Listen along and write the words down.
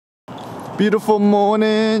Beautiful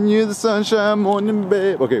morning, you're the sunshine morning,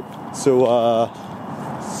 babe. Okay, so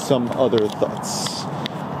some other thoughts.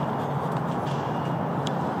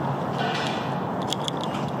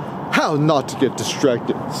 How not to get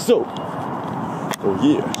distracted. So, oh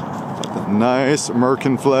yeah, got the nice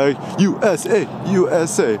American flag, USA,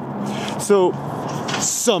 USA. So,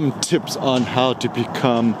 some tips on how to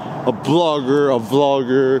become a blogger, a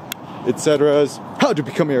vlogger, etc. How to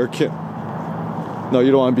become Eric Kim. No, you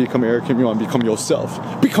don't want to become Eric Kim, you want to become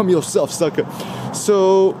yourself. Become yourself, sucker.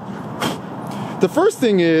 So, the first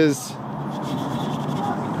thing is,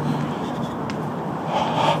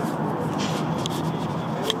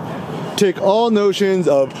 take all notions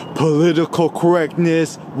of political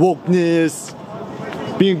correctness, wokeness,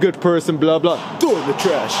 being a good person, blah blah, throw it in the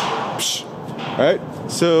trash. Psh. Alright?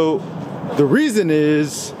 So the reason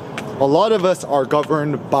is a lot of us are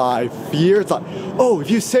governed by fear. It's like, oh, if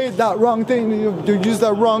you say that wrong thing, you use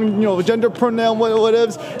that wrong, gender pronoun,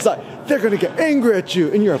 whatever, it's like they're gonna get angry at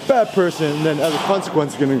you and you're a bad person, and then as a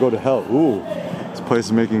consequence you're gonna go to hell. Ooh, this place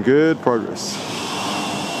is making good progress.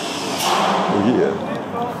 Oh yeah.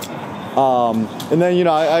 And then,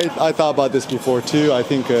 I thought about this before too. I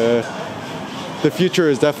think the future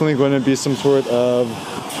is definitely going to be some sort of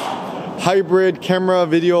hybrid camera,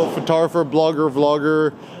 video, photographer, blogger,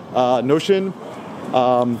 vlogger notion.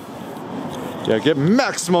 Get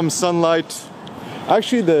maximum sunlight.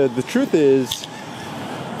 Actually, the truth is,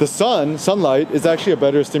 the sunlight is actually a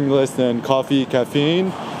better stimulus than coffee, caffeine.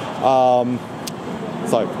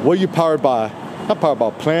 It's like, what are you powered by? Not powered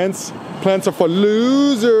by plants. Plants are for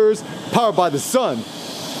losers, powered by the sun.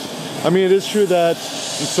 I mean, it is true that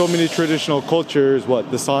in so many traditional cultures,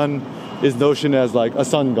 the sun is notioned as like a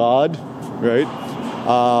sun god, right?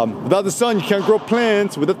 Without the sun, you can't grow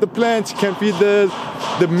plants. Without the plants, you can't feed the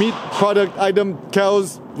meat product item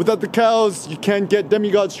cows. Without the cows, you can't get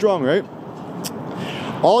demigod strong, right?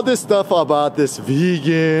 All this stuff about this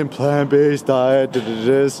vegan, plant-based diet,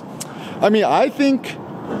 I mean, I think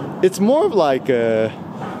it's more of like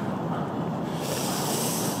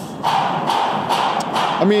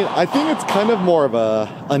I think it's kind of more of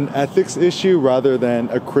an ethics issue rather than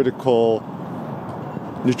a critical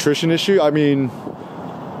nutrition issue. I mean,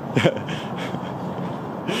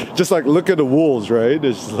 just like look at the wolves, right?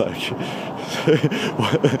 It's just like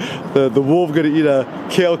the wolf gonna eat a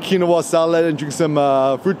kale quinoa salad and drink some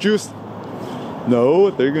fruit juice?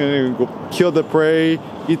 No, they're gonna go kill the prey,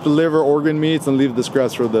 eat the liver, organ meats, and leave the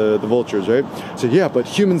scraps for the vultures, right? So yeah, but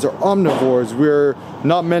humans are omnivores. We're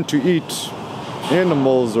not meant to eat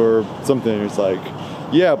animals or something. It's like,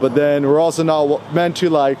 yeah, but then we're also not meant to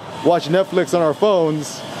like watch Netflix on our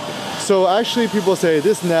phones. So actually people say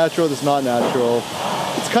this natural, this not natural.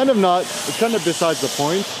 It's kind of besides the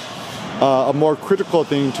point. A more critical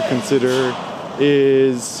thing to consider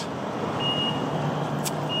is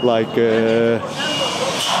like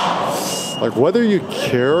whether you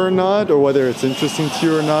care or not, or whether it's interesting to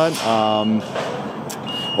you or not.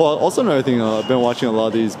 Well, also another thing, I've been watching a lot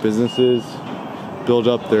of these businesses build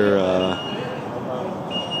up their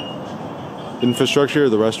infrastructure,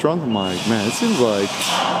 the restaurant. I'm like, man, it seems like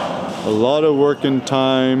a lot of work and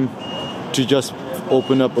time to just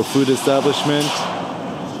open up a food establishment.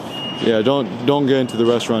 Yeah, don't get into the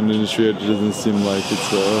restaurant industry. It doesn't seem like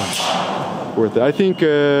it's worth it. I think,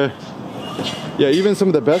 even some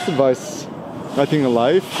of the best advice I think in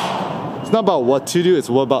life, it's not about what to do, it's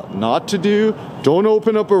what about not to do. Don't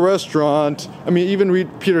open up a restaurant. I mean, even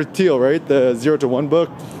read Peter Thiel, right? The 0 to 1 book.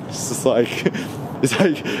 It's just like, it's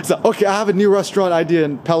like, okay, I have a new restaurant idea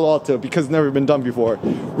in Palo Alto because it's never been done before.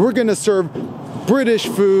 We're gonna serve British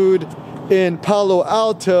food in Palo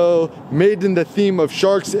Alto, made in the theme of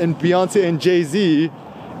sharks and Beyonce and Jay-Z.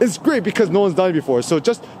 It's great because no one's done it before. So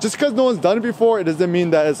just because no one's done it before, it doesn't mean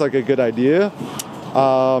that it's like a good idea.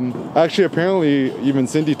 Actually, apparently, even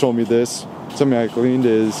Cindy told me this. Something I gleaned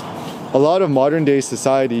is a lot of modern day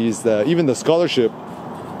societies, even the scholarship,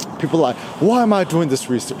 people are like, why am I doing this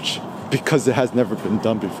research? Because it has never been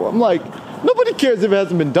done before. I'm like, nobody cares if it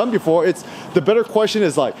hasn't been done before. It's the better question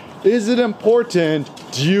is like, is it important?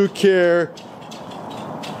 Do you care?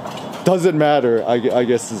 Does it matter? I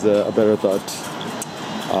guess is a better thought.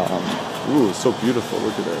 Ooh, so beautiful.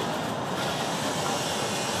 Look at that.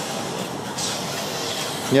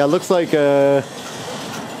 Yeah, it looks like the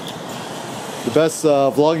best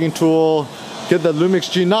vlogging tool. Get the Lumix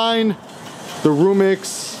G9, the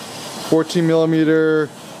Rumix 14mm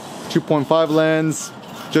 2.5 lens.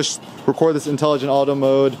 Just record this intelligent auto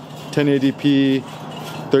mode, 1080p,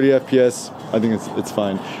 30 FPS. I think it's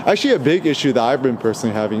fine. Actually, a big issue that I've been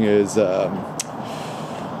personally having is the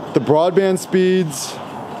broadband speeds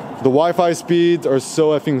the Wi-Fi speeds are so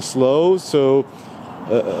effing slow. So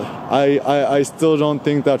I still don't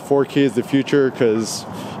think that 4K is the future, because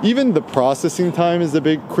even the processing time is a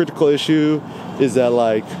big critical issue. Is that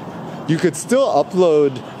like you could still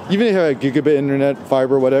upload, even if you have a gigabit internet,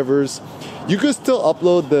 fiber, whatever's, you could still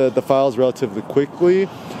upload the files relatively quickly.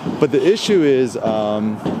 But the issue is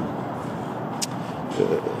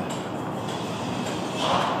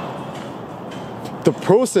the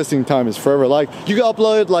processing time is forever. Like you can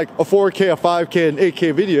upload like a 4K, a 5K, an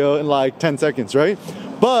 8K video in like 10 seconds, right?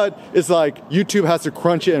 But it's like YouTube has to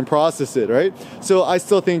crunch it and process it, right? So I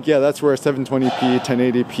still think, yeah, that's where 720p,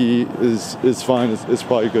 1080p is fine. It's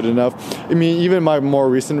probably good enough. I mean, even my more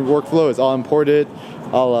recent workflow is I'll import it.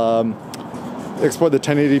 I'll export the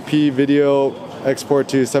 1080p video, export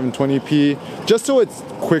to 720p, just so it's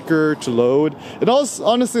quicker to load. And also,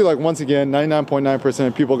 honestly, like once again, 99.9%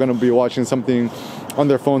 of people are gonna be watching something on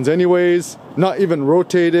their phones anyways, not even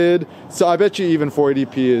rotated. So I bet you even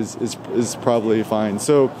 480p is probably fine.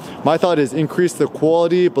 So my thought is increase the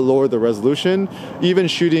quality but lower the resolution. Even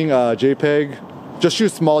shooting JPEG, just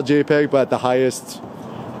shoot small JPEG but at the highest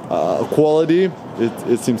quality,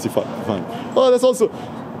 it seems to be fine. Oh, that's also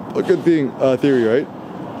a good theory, right?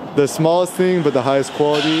 The smallest thing but the highest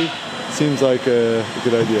quality seems like a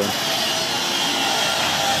good idea.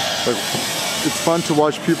 Like, it's fun to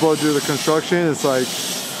watch people do the construction. It's like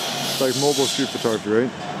mobile street photography, right?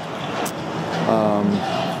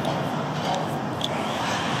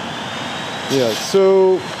 Yeah,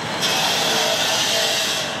 so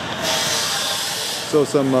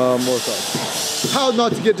some more thoughts. How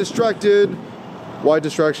not to get distracted, why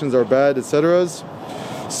distractions are bad, etc.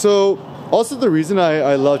 So also the reason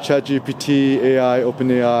I love ChatGPT, AI,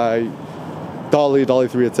 OpenAI, DALL-E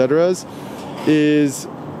 3, etc. is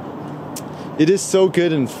it is so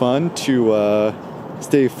good and fun to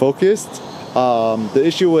stay focused. The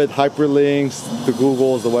issue with hyperlinks, the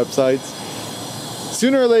Googles, the websites,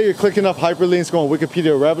 sooner or later you're clicking up hyperlinks, going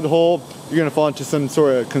Wikipedia rabbit hole, you're gonna fall into some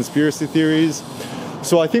sort of conspiracy theories.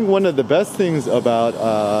 So I think one of the best things about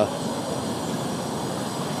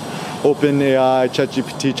OpenAI,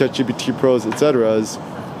 ChatGPT Pros, etc.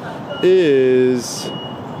 is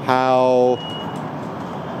how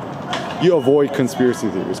you avoid conspiracy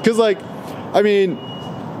theories. Because like, I mean,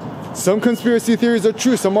 some conspiracy theories are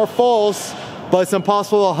true, some are false, but it's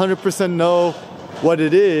impossible to 100% know what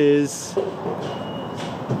it is.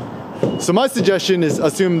 So my suggestion is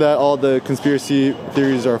assume that all the conspiracy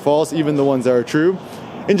theories are false, even the ones that are true,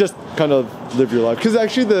 and just kind of live your life. Because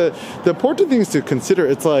actually the important things to consider,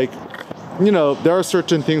 it's like, you know, there are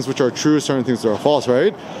certain things which are true, certain things that are false,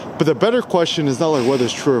 right? But the better question is not like whether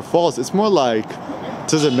it's true or false, it's more like,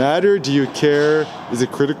 does it matter? Do you care? Is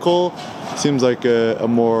it critical? Seems like a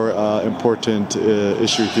more important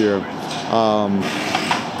issue here.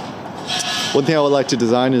 One thing I would like to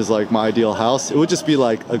design is like my ideal house. It would just be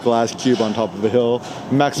like a glass cube on top of a hill.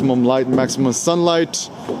 Maximum light, maximum sunlight,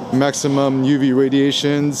 maximum UV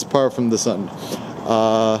radiations, power from the sun.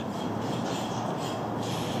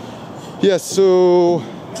 Yeah, so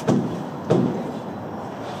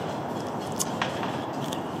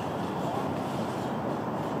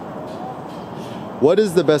what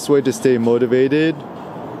is the best way to stay motivated?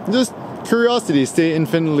 Just curiosity, stay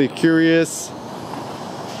infinitely curious.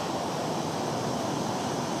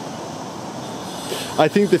 I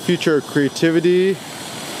think the future of creativity,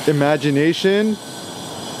 imagination,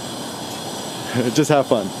 just have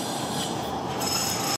fun.